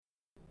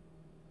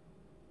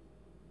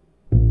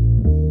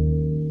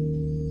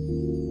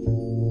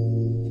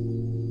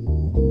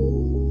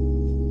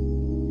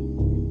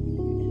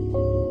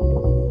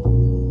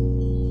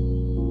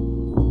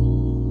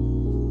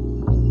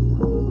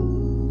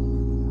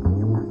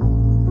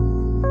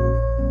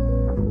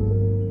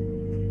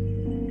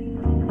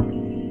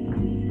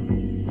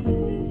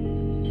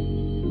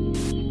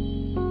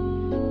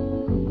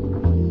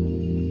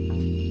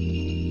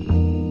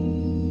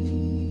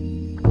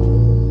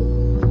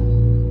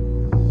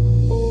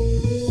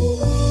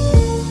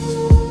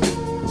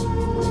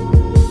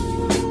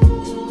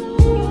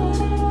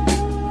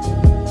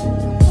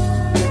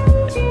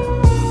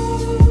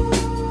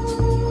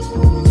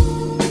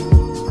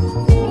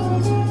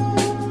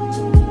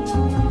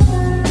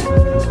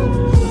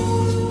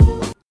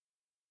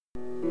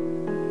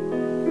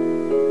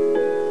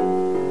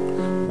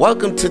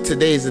Welcome to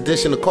today's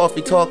edition of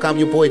Coffee Talk. I'm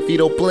your boy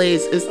Vito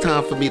Blaze. It's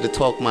time for me to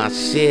talk my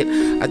shit.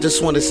 I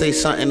just want to say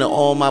something to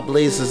all my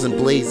blazers and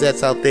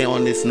blazettes out there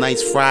on this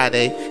nice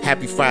Friday.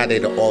 Happy Friday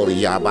to all of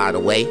y'all, by the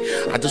way.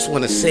 I just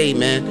want to say,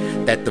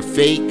 man, that the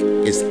fake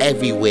is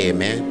everywhere,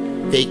 man.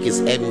 Fake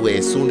is everywhere.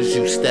 As soon as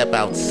you step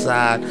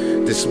outside,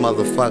 this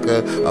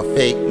motherfucker, a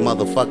fake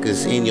motherfucker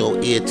is in your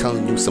ear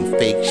telling you some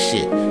fake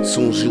shit. As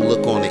soon as you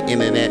look on the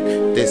internet,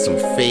 there's some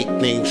fake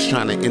things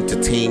trying to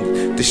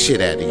entertain the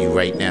shit out of you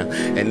right now.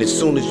 And as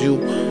soon as you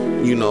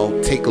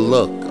take a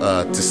look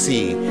to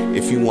see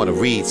if you want to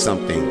read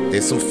something,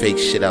 there's some fake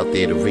shit out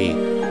there to read.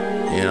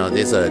 You know,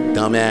 there's a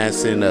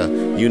dumbass in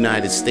the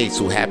United States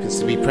who happens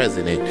to be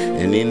president,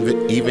 and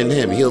even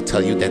him, he'll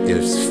tell you that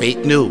there's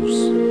fake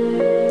news.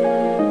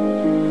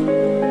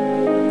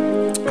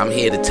 I'm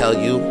here to tell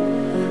you,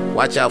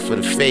 watch out for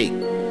the fake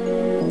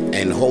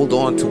and hold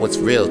on to what's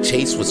real.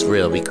 Chase what's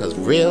real, because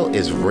real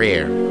is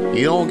rare.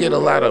 You don't get a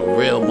lot of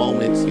real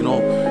moments. You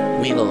don't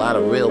meet a lot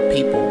of real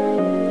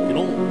people. You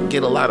don't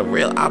get a lot of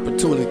real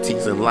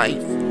opportunities in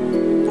life.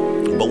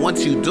 But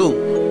once you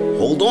do,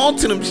 hold on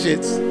to them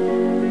shits.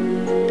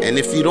 And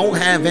if you don't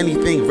have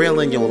anything real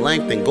in your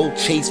life, then go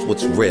chase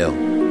what's real.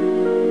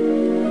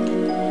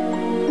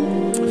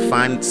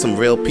 Find some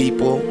real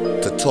people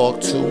to talk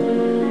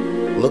to.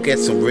 Look at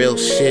some real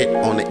shit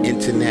on the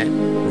internet.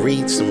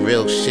 Read some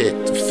real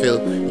shit to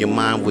fill your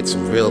mind with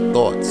some real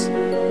thoughts.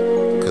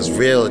 Because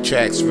real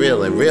attracts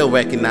real, and real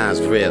recognize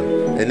real.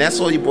 And that's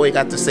all your boy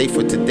got to say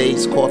for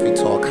today's Coffee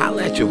Talk.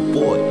 Holla at your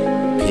boy.